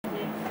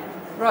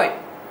Right,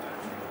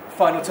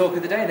 final talk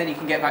of the day, and then you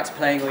can get back to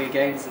playing all your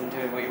games and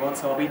doing what you want,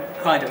 so I'll be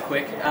kind of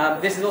quick.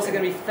 This is also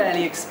going to be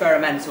fairly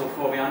experimental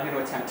for me. I'm going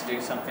to attempt to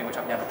do something which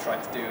I've never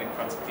tried to do in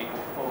front of people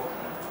before.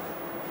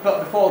 But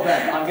before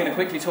then, I'm going to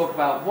quickly talk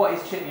about what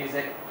is chip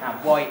music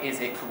and why is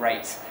it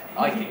great.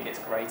 I think it's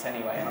great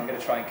anyway, and I'm going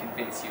to try and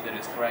convince you that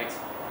it's great.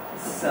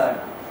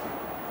 So,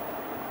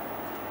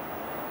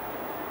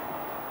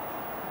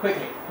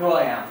 quickly, who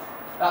I am.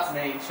 That's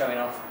me showing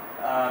off.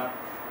 Oh,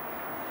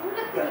 look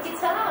at the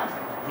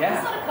guitar. Yeah.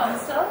 It's not a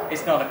console.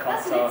 It's not a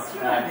console. That's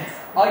an instrument.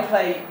 I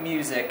play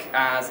music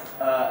as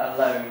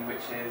alone,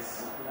 which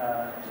is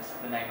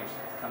just the name which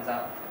comes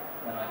out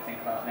when I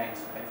think about names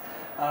for things.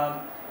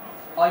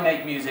 I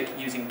make music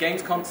using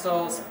games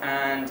consoles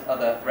and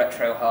other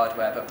retro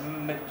hardware, but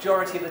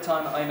majority of the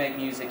time I make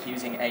music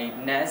using a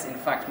NES. In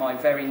fact, my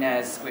very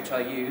NES, which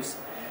I use,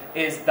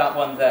 is that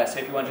one there. So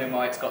if you're wondering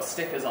why it's got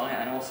stickers on it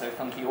and also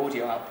funky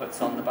audio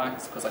outputs on the back,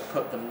 it's because I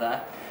put them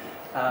there.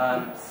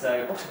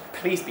 So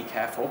please be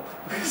careful.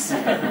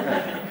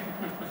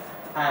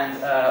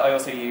 And I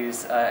also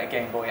use a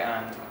Game Boy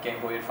and Game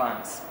Boy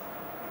Advance.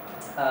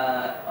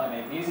 I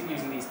make music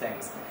using these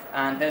things.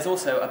 And there's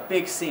also a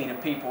big scene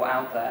of people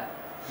out there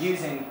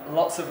using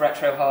lots of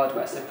retro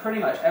hardware. So pretty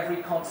much every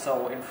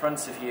console in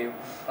front of you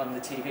on the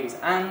TVs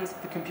and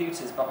the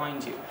computers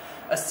behind you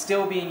are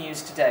still being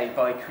used today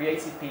by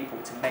creative people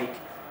to make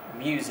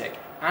music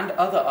and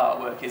other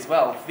artwork as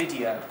well,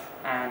 video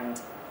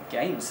and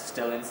games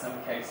still in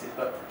some cases,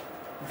 but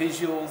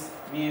visuals,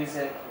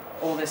 music,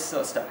 all this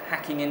sort of stuff,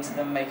 hacking into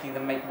them, making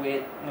them make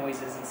weird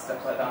noises and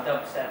stuff like that.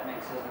 Dubstep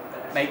mixes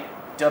of this. Make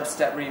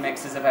dubstep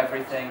remixes of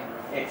everything.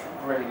 It's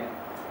brilliant.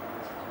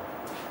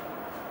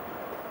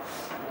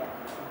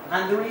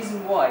 And the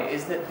reason why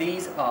is that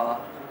these are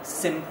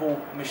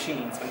simple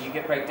machines when you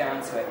get right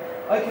down to it.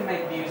 I can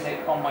make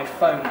music on my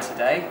phone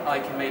today, I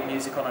can make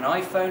music on an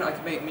iPhone, I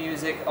can make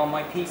music on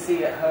my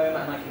PC at home,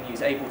 and I can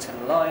use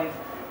Ableton Live,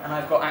 and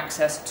I've got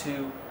access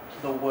to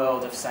the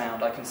world of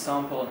sound. I can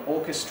sample an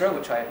orchestra,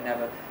 which I have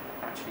never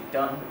actually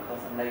done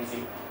because I'm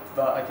lazy,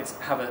 but I could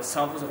have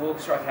samples of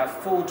orchestra, I can have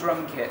full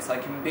drum kits, I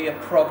can be a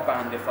prog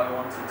band if I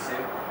wanted to,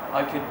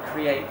 I could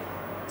create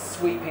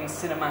sweeping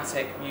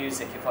cinematic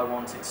music if I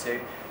wanted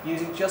to,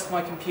 using just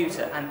my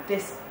computer, and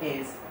this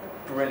is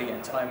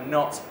brilliant. I'm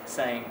not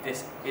saying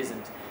this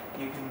isn't.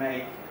 You can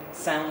make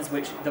sounds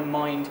which the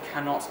mind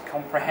cannot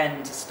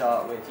comprehend to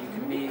start with. You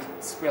can be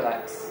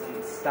Skrillex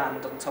and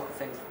stand on top of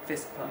things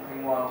fist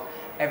pumping while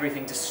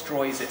everything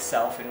destroys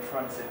itself in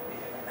front of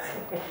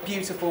you.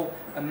 Beautiful,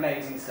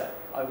 amazing stuff.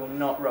 I will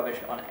not rubbish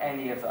on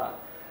any of that.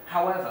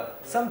 However,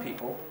 some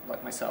people,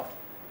 like myself,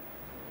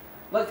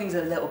 like things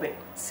a little bit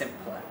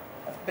simpler,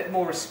 a bit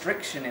more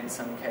restriction in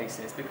some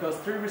cases, because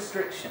through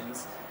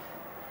restrictions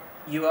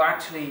you are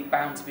actually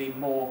bound to be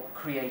more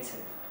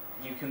creative.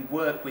 You can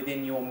work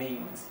within your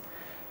means.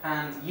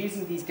 And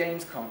using these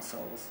games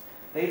consoles,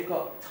 they've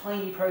got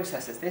tiny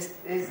processors. This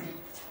is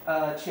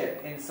a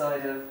chip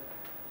inside of,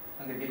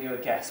 I'm going to give you a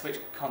guess, which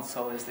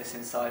console is this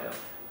inside of?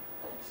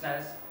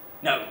 SNES?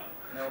 No.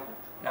 No.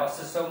 No. Oh, it's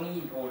a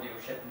Sony audio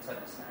chip inside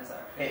the SNES,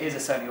 actually. It is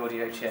a Sony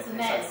audio chip. It's a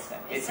NES.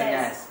 It's a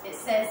NES. It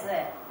says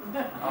there.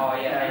 Oh,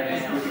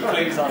 yeah.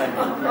 Clues on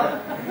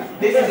it.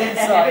 This is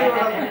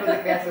inside. People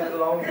that get it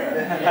longer.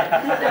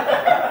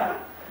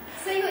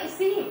 See what you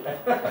see.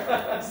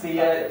 It's the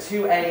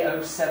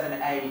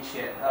 2A07A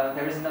chip.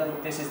 There is another.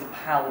 This is the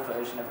PAL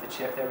version of the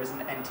chip. There is an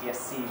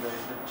NTSC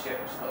version of the chip,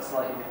 which has got a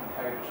slightly different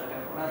code, which I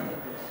don't remember.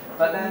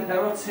 But then there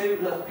are two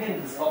little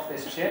pins off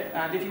this chip,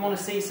 and if you want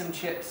to see some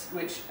chips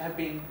which have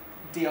been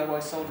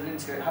DIY soldered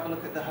into it, have a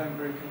look at the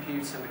homebrew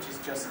computer, which is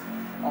just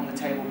on the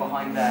table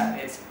behind there.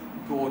 It's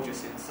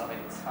gorgeous inside.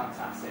 It's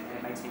fantastic, and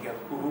it makes me go,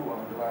 ooh, I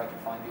wonder where I can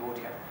find the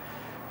audio.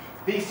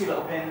 These two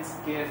little pins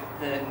give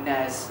the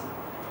NES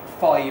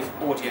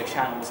 5 audio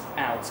channels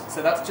out.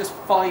 So that's just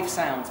 5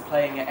 sounds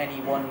playing at any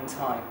one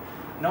time.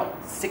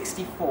 Not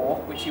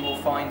 64, which you will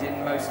find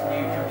in most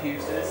new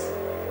computers.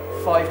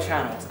 5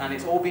 channels, and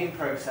it's all being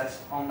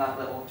processed on that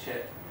little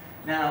chip.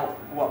 Now,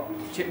 what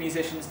chip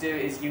musicians do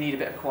is you need a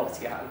bit of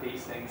quality out of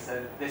these things.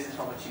 So this is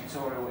from a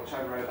tutorial which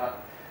I wrote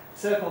up.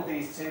 Circled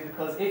these two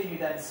because if you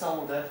then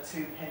solder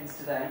 2 pins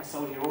to them,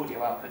 solder your audio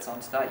outputs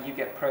onto that, you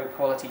get pro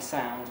quality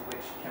sound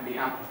which can be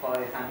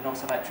amplified and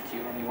not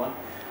electrocute anyone.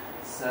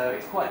 So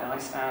it's quite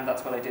nice, and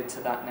that's what I did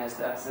to that NES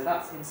there. So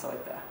that's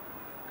inside there.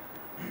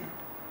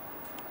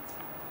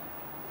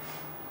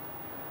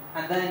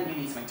 And then you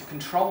need something to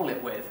control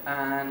it with,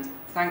 and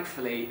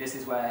thankfully this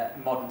is where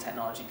modern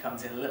technology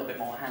comes in a little bit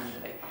more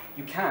handily.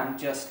 You can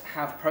just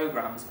have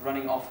programs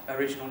running off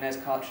original NES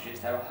cartridges.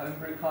 There are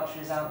homebrew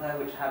cartridges out there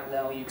which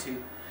allow you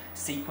to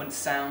sequence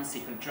sounds,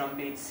 sequence drum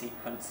beats,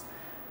 sequence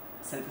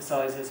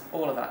synthesizers,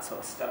 all of that sort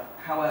of stuff.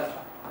 However,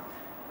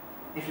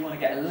 if you want to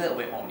get a little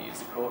bit more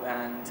musical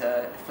and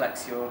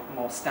flex your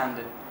more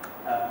standard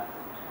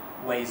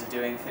ways of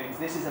doing things,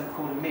 this is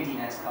called a MIDI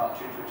NES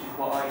cartridge, which is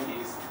what I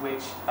use,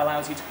 which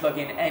allows you to plug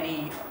in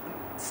any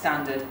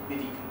standard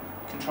MIDI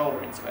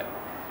controller into it.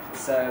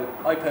 So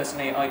I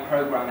personally, I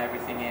program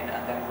everything in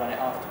and then run it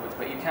afterwards,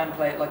 but you can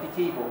play it like a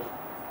keyboard,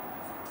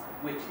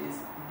 which is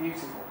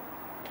beautiful.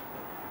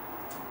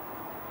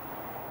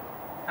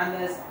 And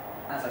there's,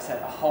 as I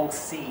said, a whole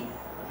scene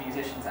of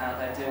musicians out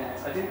there doing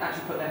this. I didn't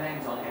actually put their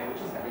names on here,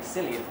 which is very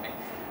silly of me.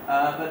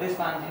 But this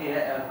band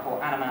here,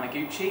 called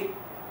Anamanaguchi,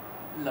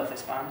 love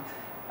this band.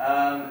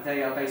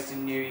 They are based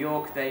in New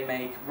York. They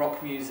make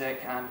rock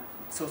music and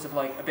sort of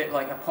like a bit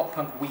like a pop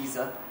punk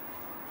Weezer,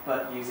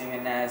 but using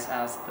a NES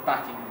as the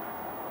backing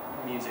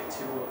music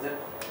towards it.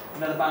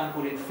 Another band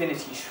called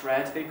Infinity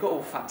Shred. They've got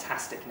all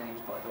fantastic names,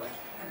 by the way.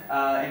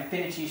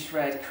 Infinity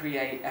Shred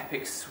create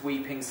epic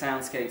sweeping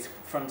soundscapes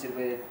fronted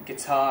with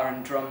guitar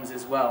and drums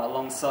as well,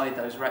 alongside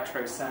those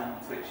retro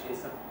sounds, which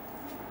is a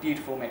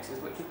beautiful mixes,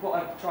 which is what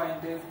I try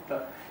and do.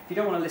 But if you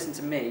don't want to listen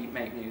to me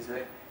make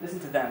music, listen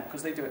to them,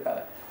 because they do it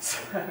better. So,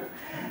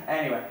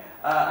 anyway,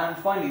 and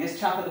finally, this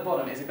chap at the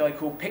bottom is a guy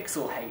called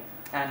Pixel Hate,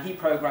 and he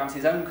programs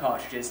his own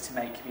cartridges to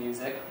make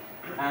music,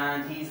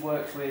 and he's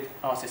worked with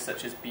artists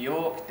such as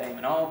Bjork,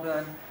 Damon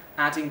Albarn,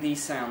 adding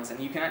these sounds,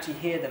 and you can actually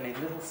hear them in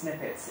little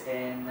snippets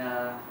in,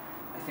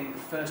 I think, the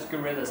first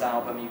Gorillaz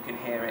album. You can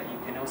hear it. You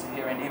can also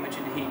hear in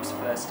Imogen Heap's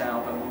first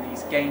album, all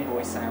these Game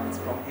Boy sounds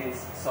from his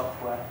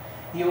software.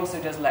 He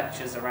also does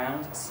lectures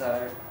around,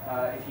 so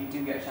if you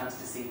do get a chance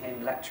to see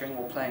him lecturing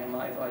or playing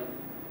live, I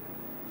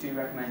do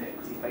recommend it,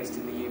 because he's based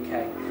in the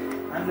UK.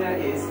 And there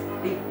is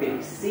a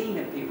big scene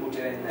of people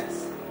doing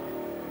this.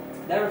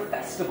 There are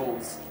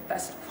festivals,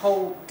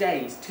 whole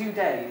days, 2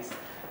 days.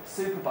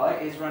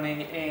 Superbike is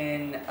running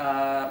in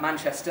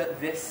Manchester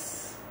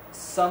this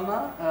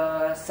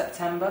summer,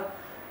 September.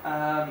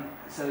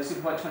 So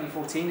Superbike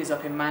 2014 is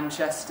up in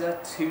Manchester.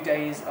 2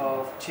 days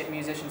of chip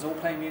musicians all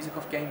playing music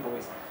off Game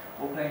Boys,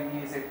 all playing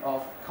music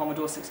off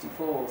Commodore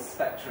 64s,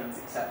 Spectrums,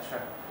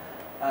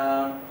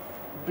 etc.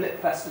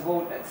 Blip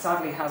Festival, it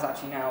sadly has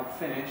actually now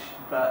finished,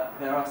 but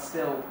there was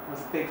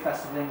a big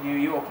festival in New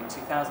York in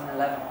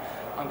 2011.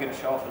 I'm going to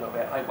show off a little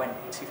bit. I went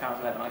in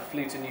 2011. I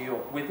flew to New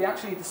York with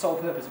the sole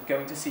purpose of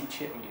going to see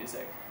chip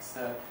music.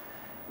 So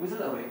it was a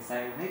little bit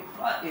insane,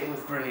 but it was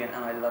brilliant,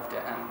 and I loved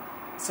it. And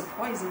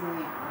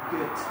surprisingly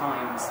good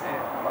times.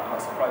 Well,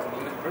 not surprisingly,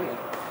 it was brilliant.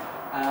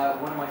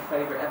 One of my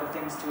favourite ever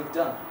things to have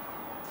done.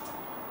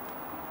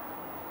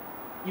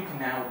 You can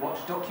now watch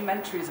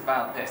documentaries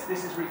about this.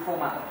 This is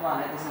Reformat the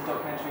Planet. This is a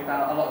documentary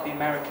about a lot of the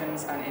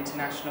Americans and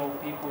international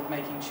people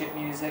making chip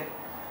music.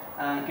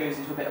 And it goes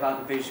into a bit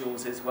about the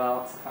visuals as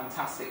well. It's a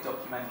fantastic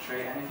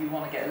documentary. And if you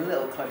want to get a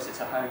little closer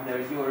to home, there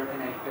is Europe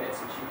in 8 bits,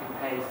 which you can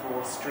pay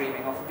for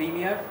streaming off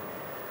Vimeo.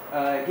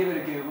 Give it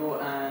a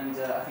Google, and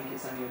I think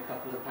it's only a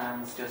couple of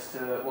pounds just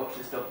to watch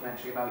this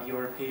documentary about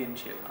European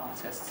chip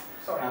artists.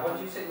 Sorry, what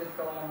did you say the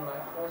film on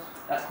left was?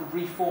 That's called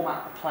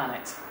Reformat the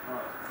Planet.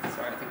 Right.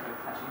 Sorry, I think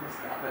I actually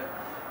missed that. But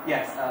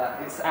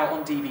yes, it's out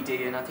on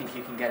DVD, and I think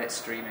you can get it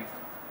streaming.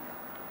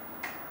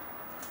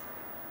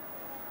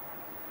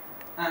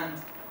 And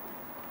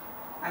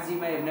as you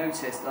may have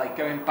noticed, like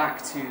going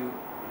back to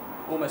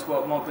almost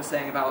what Mog was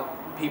saying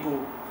about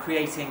people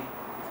creating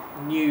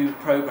new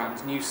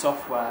programs, new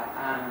software,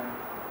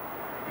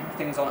 and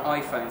things on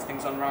iPhones,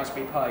 things on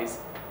Raspberry Pis,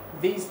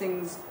 these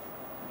things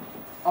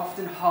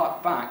often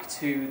hark back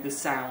to the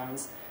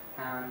sounds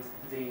and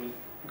the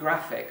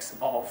graphics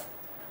of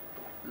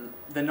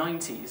the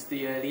 90s,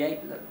 the early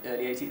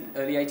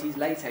 80s,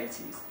 late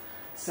 80s.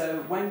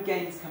 So when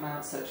games come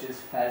out such as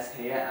Fez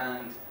here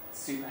and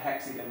Super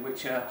Hexagon,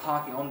 which are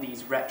harking on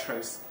these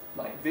retro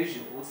like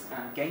visuals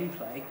and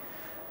gameplay,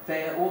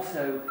 they are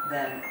also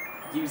then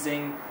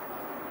using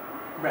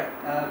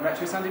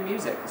retro sounding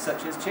music,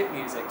 such as chip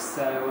music.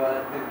 So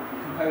the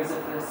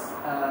composer for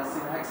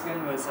Super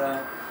Hexagon was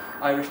an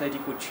Irish lady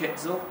called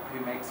Chipzel,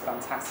 who makes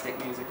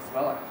fantastic music as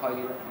well. I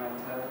highly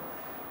recommend her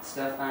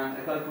stuff. And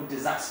a guy called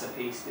Disaster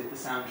Piece did the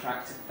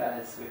soundtrack to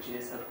Fez, which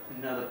is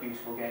another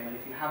beautiful game. And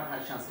if you haven't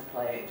had a chance to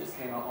play it, it just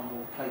came out on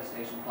all the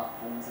PlayStation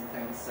platforms and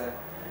things. So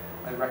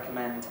I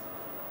recommend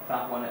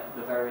that one at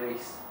the very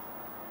least.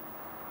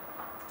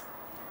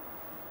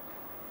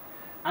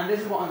 And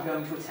this is what I'm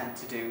going to attempt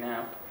to do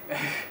now.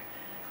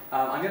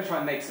 I'm going to try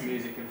and make some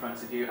music in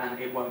front of you, and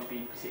it won't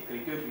be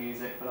particularly good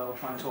music, but I'll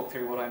try and talk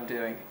through what I'm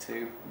doing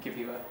to give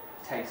you a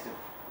taste of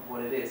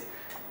what it is.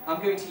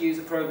 I'm going to use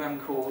a program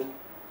called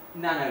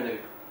NanoLoop,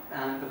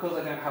 and because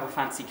I don't have a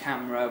fancy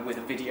camera with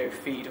a video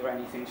feed or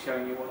anything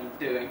showing you what I'm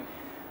doing,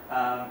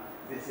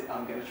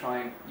 I'm going to try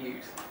and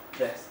use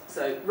this.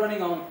 So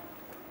running on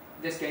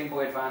this Game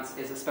Boy Advance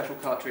is a special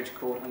cartridge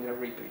called, I'm going to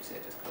reboot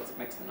it just because it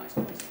makes the nice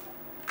noise.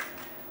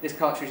 This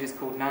cartridge is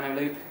called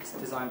NanoLoop. It's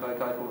designed by a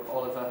guy called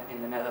Oliver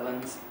in the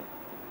Netherlands.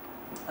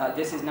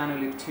 This is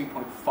NanoLoop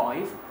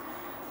 2.5,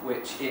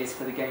 which is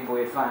for the Game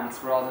Boy Advance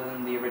rather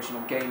than the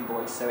original Game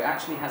Boy. So it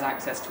actually has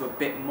access to a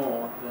bit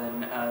more than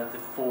the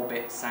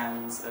 4-bit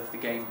sounds of the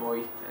Game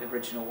Boy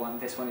original one.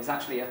 This one is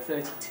actually a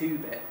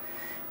 32-bit,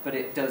 but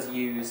it does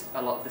use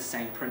a lot of the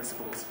same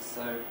principles.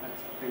 So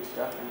let's boot it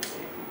up and see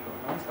if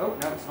we've got noise. Oh,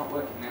 no, it's not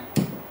working now.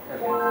 There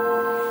we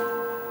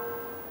go.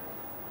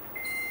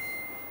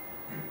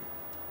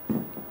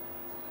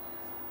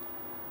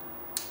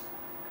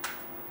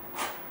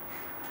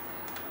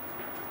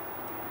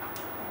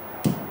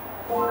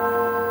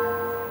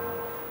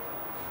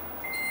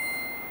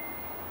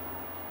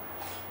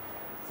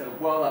 So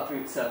while that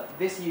boots up,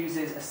 this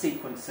uses a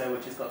sequencer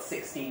which has got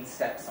 16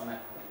 steps on it.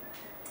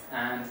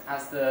 And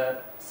as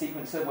the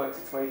sequencer works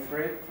its way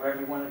through, for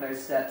every one of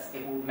those steps,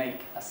 it will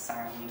make a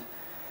sound.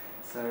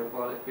 So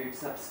while it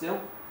boots up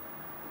still.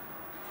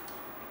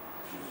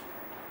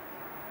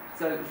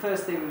 So the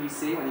first thing you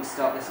see when you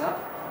start this up,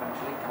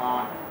 eventually, come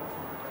on,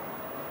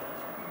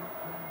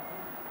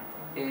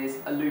 is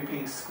a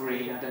looping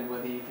screen. I don't know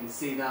whether you can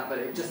see that, but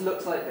it just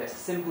looks like this, a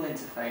simple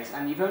interface,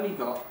 and you've only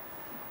got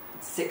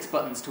 6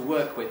 buttons to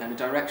work with and a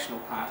directional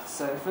pad.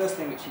 So the first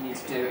thing which you need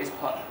to do is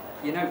put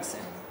your notes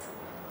in.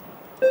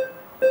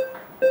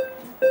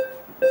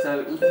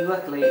 So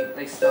luckily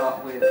they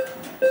start with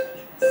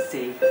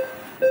C,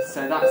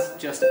 so that's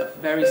just a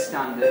very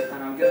standard,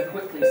 and I'm going to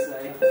quickly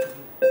say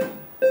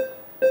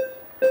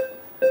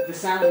the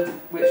sound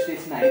which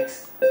this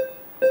makes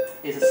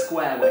is a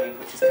square wave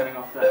which is coming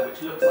off there,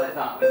 which looks like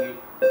that when you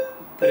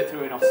put it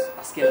through an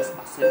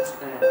oscilloscope.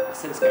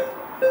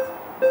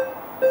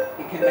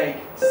 It can make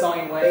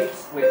sine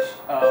waves, which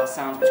are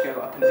sounds which go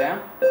up and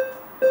down,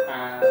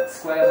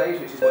 square waves,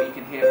 which is what you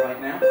can hear right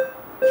now,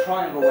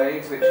 triangle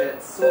waves, which are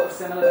sort of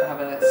similar but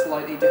have a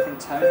slightly different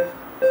tone,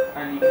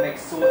 and you can make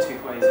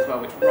sawtooth waves as well,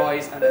 which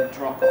rise and then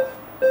drop off.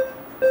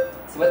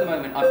 So at the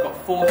moment I've got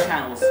 4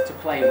 channels to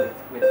play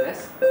with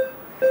this.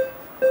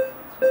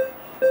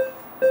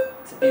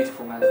 It's a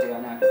beautiful melody, I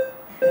know.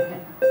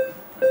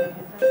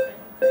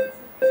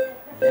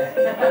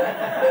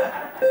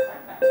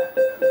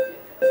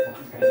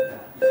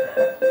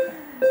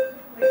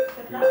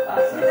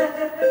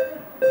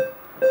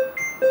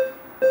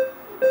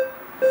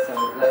 So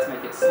let's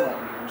make it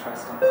slightly more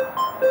interesting.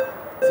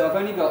 So I've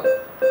only got...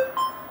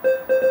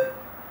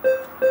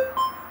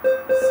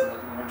 Slightly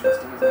more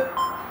interesting, isn't it?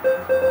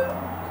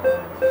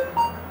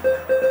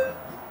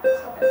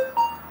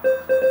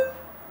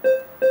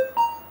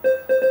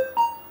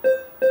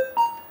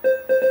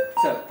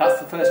 So that's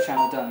the first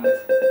channel done with.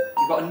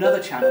 You've got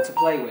another channel to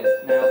play with.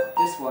 Now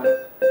this one...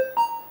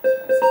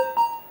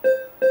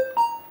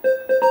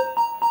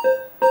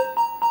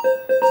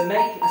 To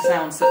make a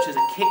sound such as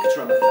a kick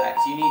drum effect,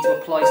 you need to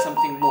apply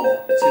something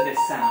more to this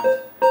sound.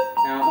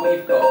 Now what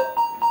you've got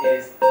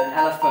is an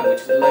LFO,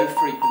 which is a low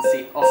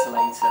frequency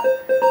oscillator.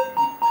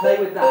 You play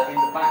with that in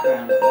the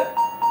background of it,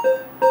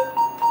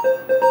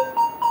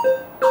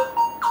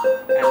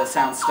 and the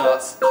sound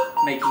starts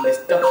making this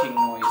ducking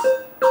noise.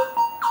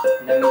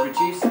 And then we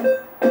reduce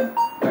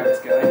where it's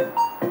going,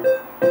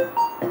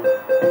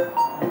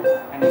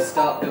 and you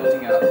start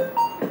building up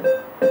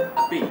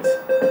a beat.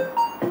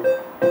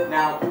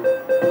 Now,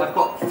 I've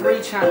got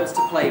 3 channels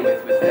to play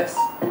with this,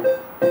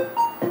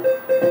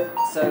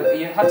 so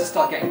you have to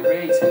start getting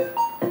creative.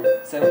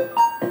 So,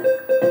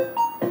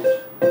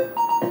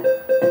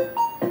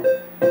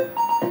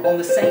 on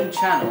the same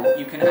channel,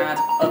 you can add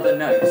other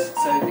notes.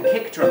 So the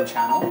kick drum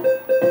channel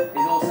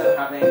is also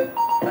having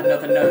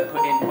another note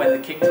put in when the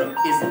kick drum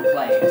isn't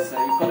playing. So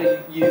you've got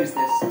to use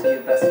this to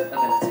your best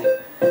ability.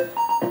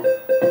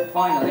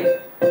 Finally,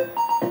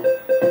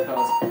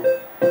 because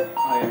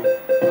I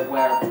am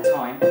aware of the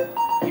time,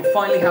 you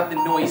finally have the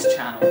noise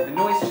channel. The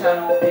noise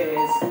channel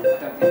is, I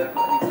don't think I've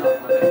got an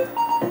example of it.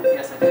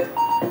 Yes, I did.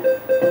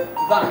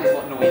 That is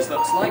what noise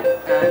looks like,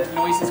 and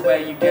noise is where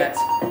you get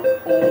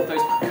all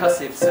those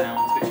percussive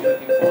sounds which you're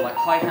looking for, like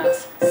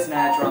hi-hats,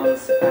 snare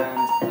drums,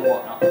 and the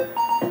whatnot.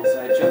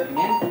 So jumping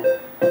in,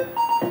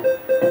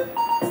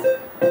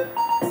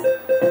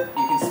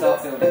 you can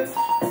start building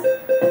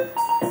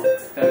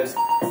those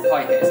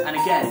hi-hats. And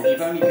again,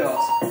 you've only got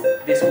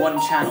this one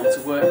channel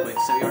to work with,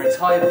 so your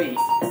entire beat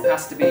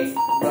has to be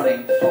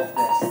running off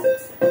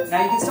this.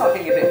 Now you can start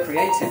getting a bit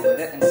creative with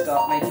it and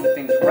start making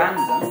things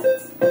random,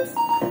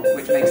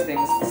 which makes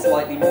things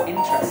slightly more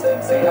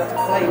interesting. So you have to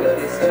play with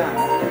this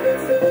channel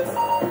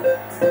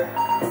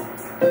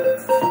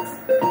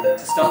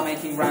to start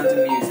making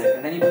random music,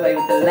 and then you play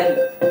with the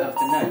length of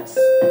the notes.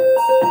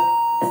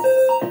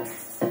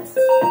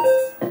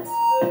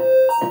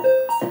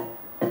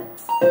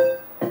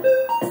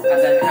 And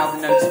then how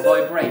the notes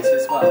vibrate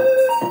as well.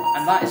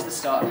 And that is the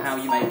start of how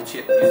you make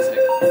chip music.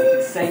 You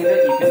can save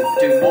it, you can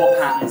do more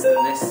patterns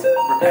than this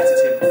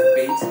repetitive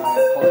beat, so I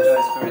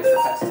apologise for its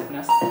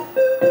repetitiveness.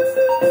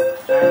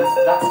 And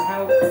that's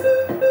how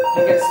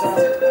you get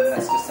started. And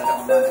let's just set it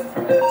on random for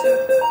a minute too.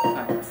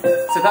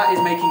 So that is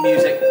making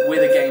music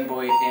with a Game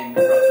Boy in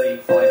roughly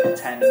 5 to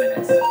 10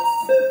 minutes.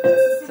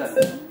 So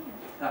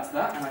that's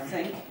that, and I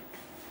think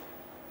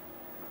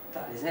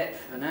that is it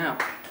for now.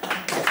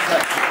 So,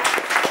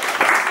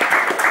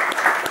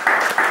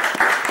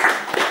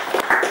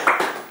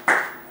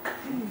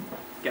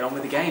 get on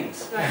with the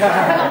games.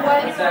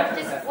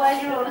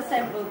 While you're all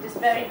assembled, just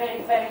very,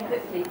 very, very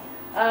quickly,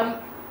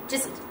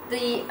 just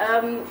the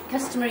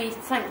customary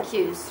thank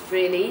yous,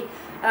 really.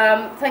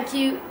 Thank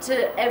you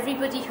to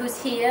everybody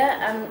who's here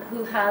and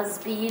who has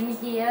been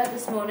here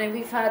this morning.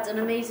 We've had an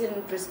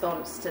amazing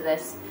response to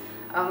this.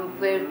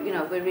 We're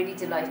really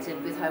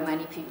delighted with how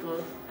many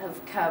people have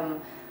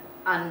come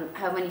and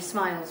how many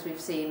smiles we've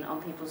seen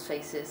on people's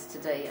faces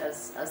today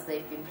as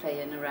they've been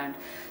playing around.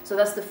 So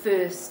that's the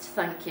first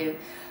thank you.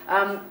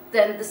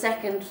 Then the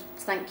second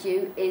thank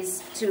you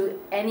is to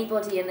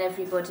anybody and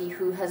everybody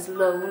who has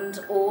loaned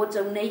or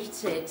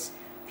donated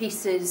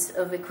pieces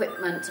of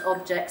equipment,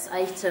 objects,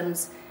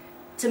 items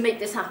to make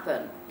this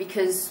happen,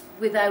 because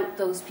without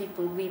those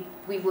people we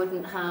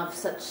wouldn't have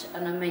such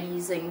an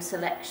amazing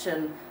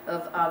selection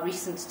of our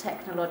recent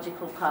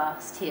technological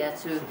past here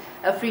to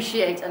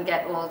appreciate and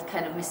get all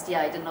kind of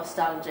misty-eyed and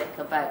nostalgic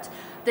about.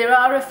 There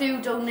are a few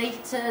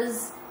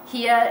donators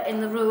here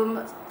in the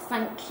room.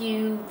 Thank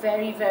you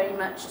very, very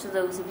much to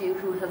those of you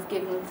who have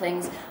given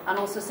things, and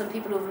also some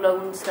people who've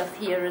loaned stuff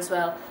here as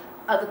well.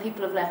 Other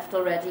people have left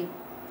already.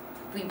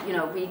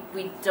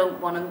 We don't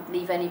want to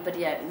leave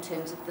anybody out in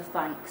terms of the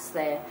thanks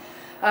there.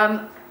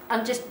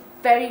 And just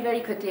very, very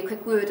quickly, a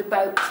quick word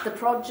about the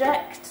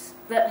project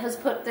that has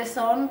put this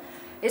on.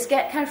 It's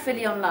Get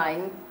Caerphilly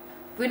Online.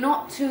 We're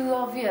not too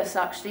obvious,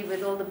 actually,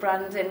 with all the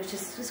branding, which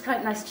is just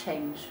quite a nice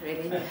change,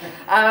 really.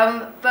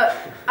 But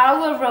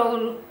our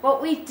role,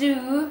 what we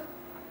do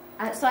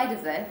outside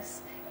of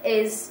this,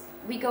 is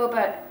we go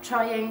about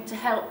trying to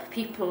help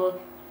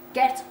people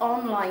get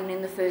online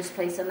in the first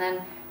place and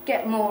then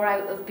get more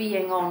out of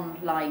being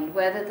online,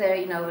 whether they're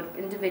an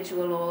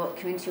individual or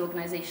community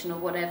organisation or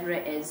whatever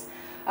it is.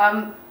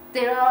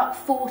 There are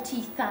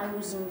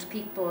 40,000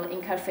 people in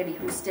Caerphilly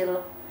who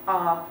still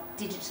are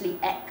digitally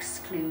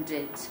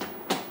excluded,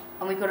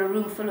 and we've got a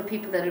room full of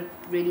people that are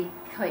really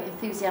quite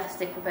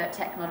enthusiastic about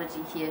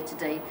technology here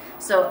today.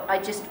 So I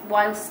just,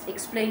 whilst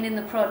explaining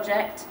the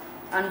project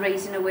and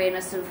raising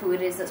awareness of who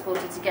it is that's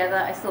brought it together,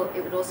 I thought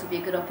it would also be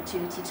a good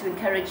opportunity to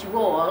encourage you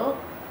all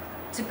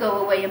to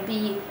go away and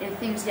be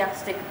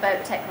enthusiastic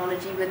about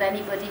technology with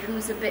anybody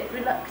who's a bit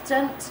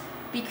reluctant,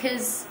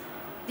 because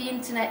the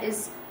internet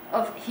is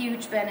of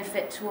huge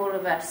benefit to all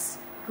of us,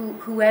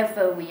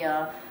 whoever we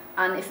are,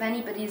 and if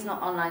anybody is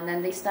not online,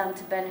 then they stand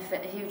to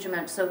benefit a huge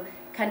amount. So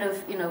kind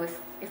of,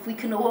 if we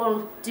can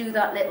all do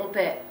that little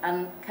bit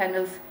and kind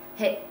of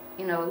hit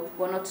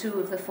one or two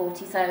of the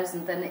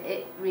 40,000, then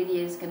it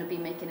really is going to be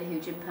making a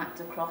huge impact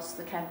across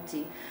the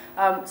county.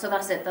 So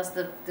that's it. That's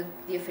the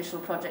official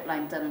project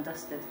line done and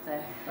dusted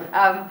there.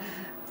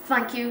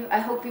 Thank you. I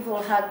hope you've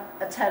all had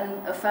a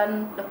ton of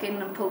fun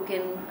looking and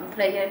poking and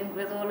playing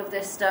with all of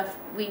this stuff.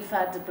 We've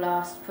had a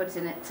blast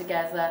putting it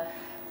together.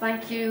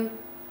 Thank you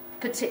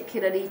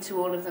particularly to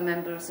all of the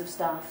members of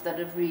staff that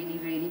have really,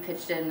 really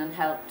pitched in and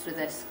helped with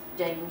this.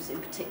 James in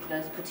particular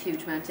has put a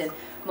huge amount in.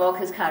 Mark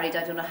has carried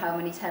I don't know how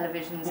many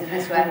televisions in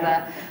this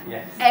weather.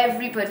 Yes.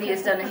 Everybody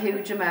has done a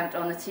huge amount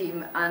on the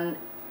team, and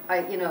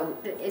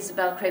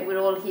Isabel, Craig, we're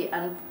all here,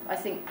 and I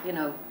think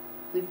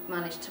we've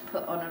managed to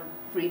put on a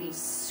really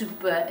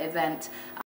super event.